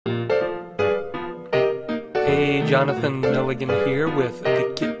Hey, Jonathan Milligan here with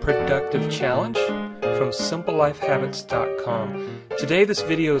the Get Productive Challenge from SimpleLifeHabits.com. Today this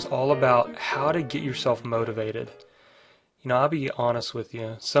video is all about how to get yourself motivated. I'll be honest with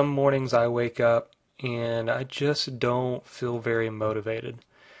you. Some mornings I wake up and I just don't feel very motivated.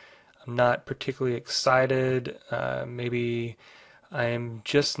 I'm not particularly excited. Maybe I'm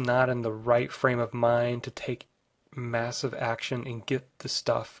just not in the right frame of mind to take massive action and get the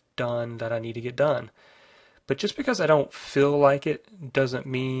stuff done that I need to get done. But just because I don't feel like it doesn't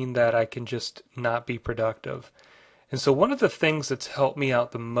mean that I can just not be productive. And so one of the things that's helped me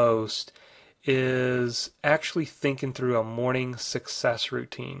out the most is actually thinking through a morning success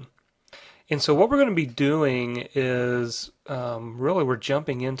routine. And so what we're going to be doing is really we're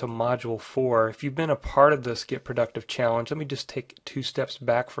jumping into Module 4. If you've been a part of this Get Productive Challenge, let me just take 2 steps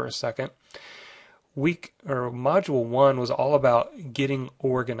back for a second. Module 1 was all about getting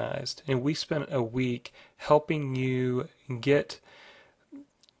organized, and we spent a week helping you get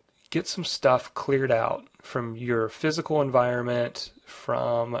some stuff cleared out from your physical environment,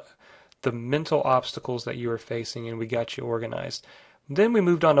 from the mental obstacles that you were facing, and we got you organized. Then we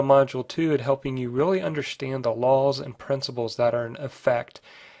moved on to Module 2 at helping you really understand the laws and principles that are in effect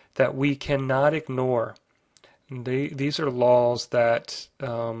that we cannot ignore. These are laws that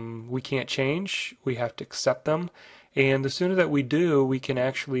we can't change. We have to accept them. And the sooner that we do, we can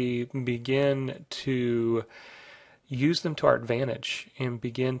actually begin to use them to our advantage and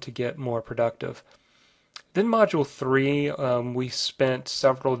begin to get more productive. Then Module 3, we spent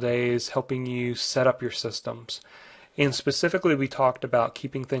several days helping you set up your systems. And specifically, we talked about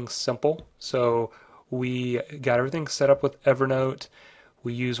keeping things simple. So we got everything set up with Evernote.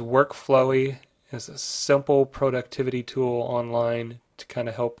 We use Workflowy as a simple productivity tool online to kind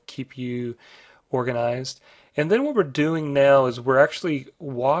of help keep you organized. And then what we're doing now is we're actually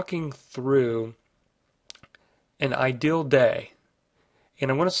walking through an ideal day. And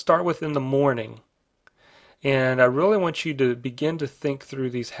I'm going to start with in the morning. And I really want you to begin to think through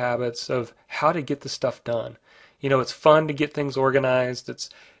these habits of how to get the stuff done. It's fun to get things organized. It's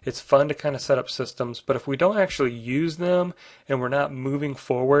fun to kind of set up systems, but if we don't actually use them and we're not moving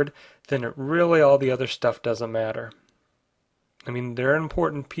forward, then all the other stuff doesn't matter. They're an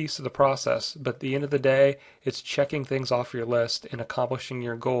important piece of the process, but at the end of the day, it's checking things off your list and accomplishing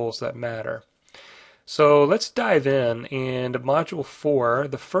your goals that matter. So let's dive in. And Module 4,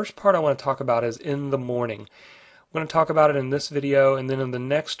 the first part I want to talk about is in the morning. I'm going to talk about it in this video, and then in the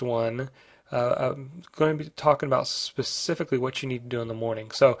next one, I'm going to be talking about specifically what you need to do in the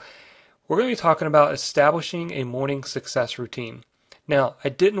morning. So we're going to be talking about establishing a morning success routine. Now, I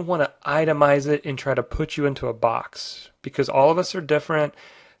didn't want to itemize it and try to put you into a box because all of us are different.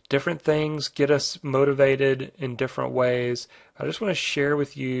 Different things get us motivated in different ways. I just want to share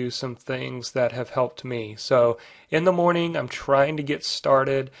with you some things that have helped me. So in the morning, I'm trying to get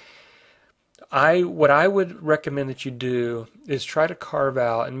started. What I would recommend that you do is try to carve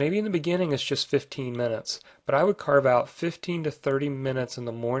out, and maybe in the beginning it's just 15 minutes, but I would carve out 15 to 30 minutes in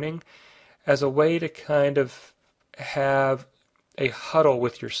the morning as a way to kind of have a huddle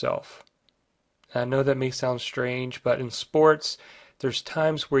with yourself. I know that may sound strange, but in sports, there's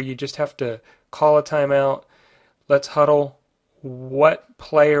times where you just have to call a timeout. Let's huddle. What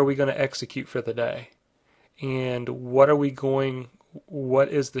play are we going to execute for the day? And what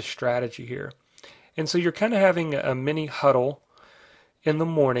is the strategy here? And so you're kind of having a mini huddle in the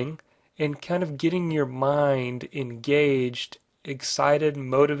morning and kind of getting your mind engaged, excited,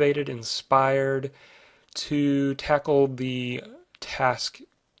 motivated, inspired to tackle the task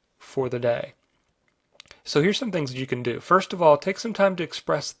for the day. So here's some things that you can do. First of all, take some time to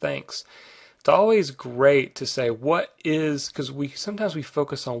express thanks. It's always great to say because sometimes we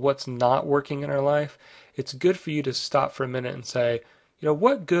focus on what's not working in our life. It's good for you to stop for a minute and say,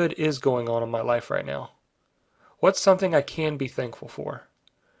 what good is going on in my life right now? What's something I can be thankful for?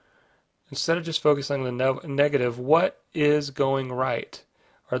 Instead of just focusing on the negative, what is going right?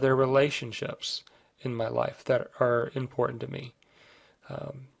 Are there relationships in my life that are important to me?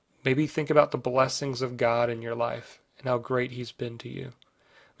 Maybe think about the blessings of God in your life and how great He's been to you.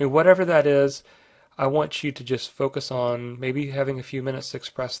 Whatever that is, I want you to just focus on maybe having a few minutes to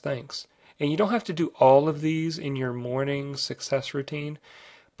express thanks. And you don't have to do all of these in your morning success routine,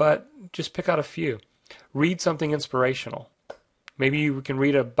 but just pick out a few. Read something inspirational. Maybe you can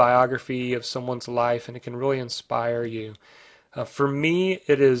read a biography of someone's life and it can really inspire you. For me,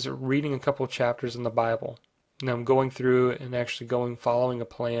 it is reading a couple of chapters in the Bible. And I'm going through and actually following a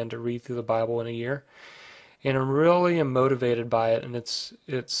plan to read through the Bible in a year. And I'm really motivated by it, and it's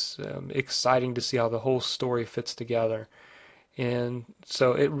exciting to see how the whole story fits together. And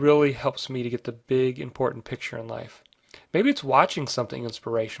so it really helps me to get the big, important picture in life. Maybe it's watching something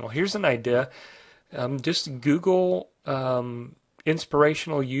inspirational. Here's an idea. Just Google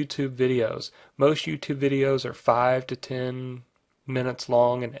inspirational YouTube videos. Most YouTube videos are 5 to 10 minutes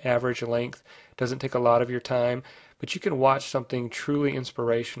long in average length. Doesn't take a lot of your time, but you can watch something truly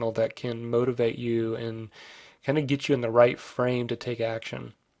inspirational that can motivate you and kind of get you in the right frame to take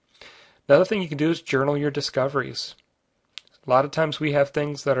action. Another thing you can do is journal your discoveries. A lot of times we have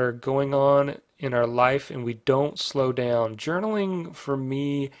things that are going on in our life and we don't slow down. Journaling for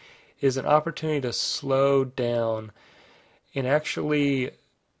me is an opportunity to slow down and actually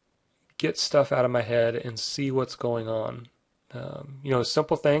get stuff out of my head and see what's going on. A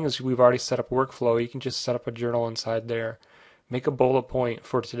simple thing is we've already set up workflow. You can just set up a journal inside there. Make a bullet point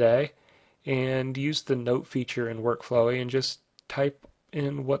for today and use the note feature in workflow and just type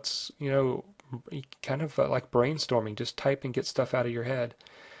in what's, kind of like brainstorming. Just type and get stuff out of your head.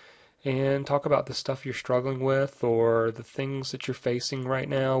 And talk about the stuff you're struggling with or the things that you're facing right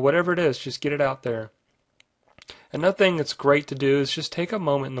now. Whatever it is, just get it out there. Another thing that's great to do is just take a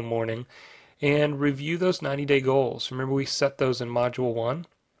moment in the morning and review those 90-day goals. Remember we set those in Module 1?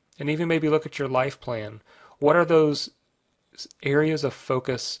 And even maybe look at your life plan. What are those areas of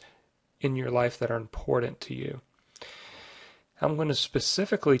focus in your life that are important to you? I'm going to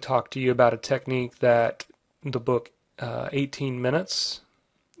specifically talk to you about a technique that the book 18 Minutes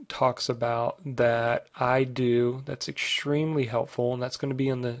talks about that I do that's extremely helpful, and that's going to be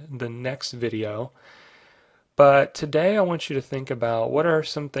in the next video. But today I want you to think about what are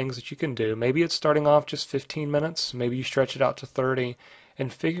some things that you can do. Maybe it's starting off just 15 minutes, maybe you stretch it out to 30,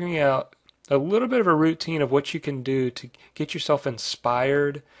 and figuring out a little bit of a routine of what you can do to get yourself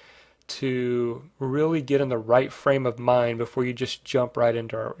inspired to really get in the right frame of mind before you just jump right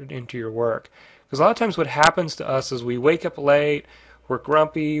into your work. Because a lot of times what happens to us is we wake up late, we're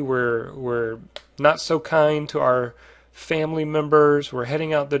grumpy, we're not so kind to our family members, we're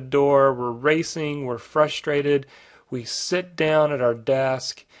heading out the door, we're racing, we're frustrated, we sit down at our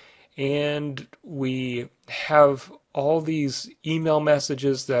desk, and we have all these email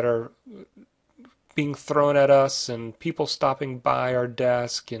messages that are being thrown at us and people stopping by our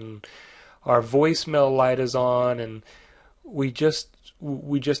desk and our voicemail light is on and we just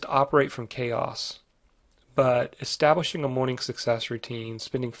operate from chaos. But establishing a morning success routine,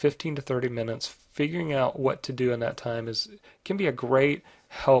 spending 15 to 30 minutes figuring out what to do in that time can be a great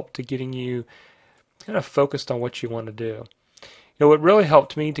help to getting you kind of focused on what you want to do. What really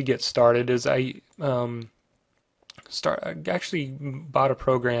helped me to get started is I actually bought a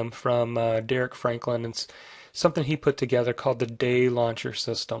program from Derek Franklin. It's something he put together called the Day Launcher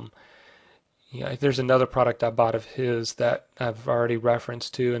System. There's another product I bought of his that I've already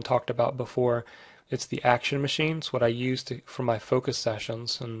referenced to and talked about before. It's the Action Machine. It's what I use for my focus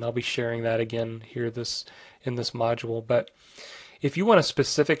sessions, and I'll be sharing that again here in this module. But if you want a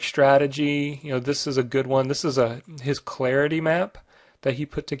specific strategy, this is a good one. This is his clarity map that he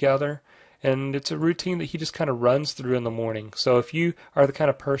put together. And it's a routine that he just kind of runs through in the morning. So if you are the kind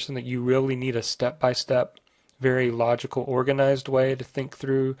of person that you really need a step-by-step, very logical, organized way to think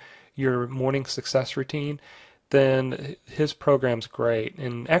through your morning success routine, then his program's great.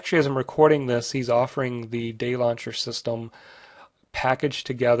 And actually, as I'm recording this, he's offering the Day Launcher System packaged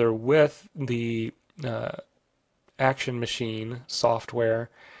together with the Action Machine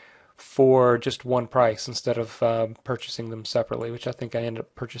software for just one price instead of purchasing them separately, which I think I ended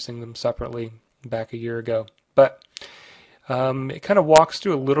up purchasing them separately back a year ago. But it kind of walks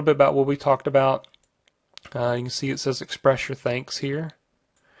through a little bit about what we talked about. You can see it says express your thanks here.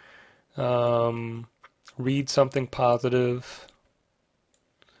 Read something positive.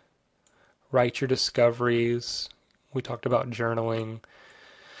 Write your discoveries. We talked about journaling.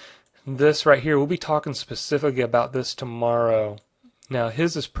 This right here, we'll be talking specifically about this tomorrow. Now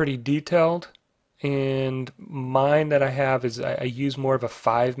his is pretty detailed, and mine that I have is I use more of a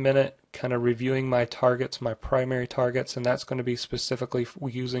 5-minute kind of reviewing my targets, my primary targets, and that's going to be specifically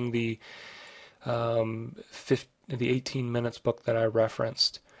using the 18 Minutes book that I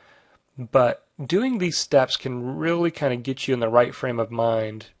referenced. But doing these steps can really kind of get you in the right frame of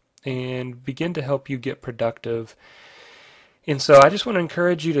mind and begin to help you get productive. And so I just want to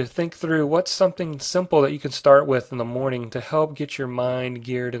encourage you to think through what's something simple that you can start with in the morning to help get your mind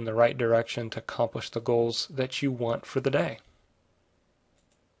geared in the right direction to accomplish the goals that you want for the day.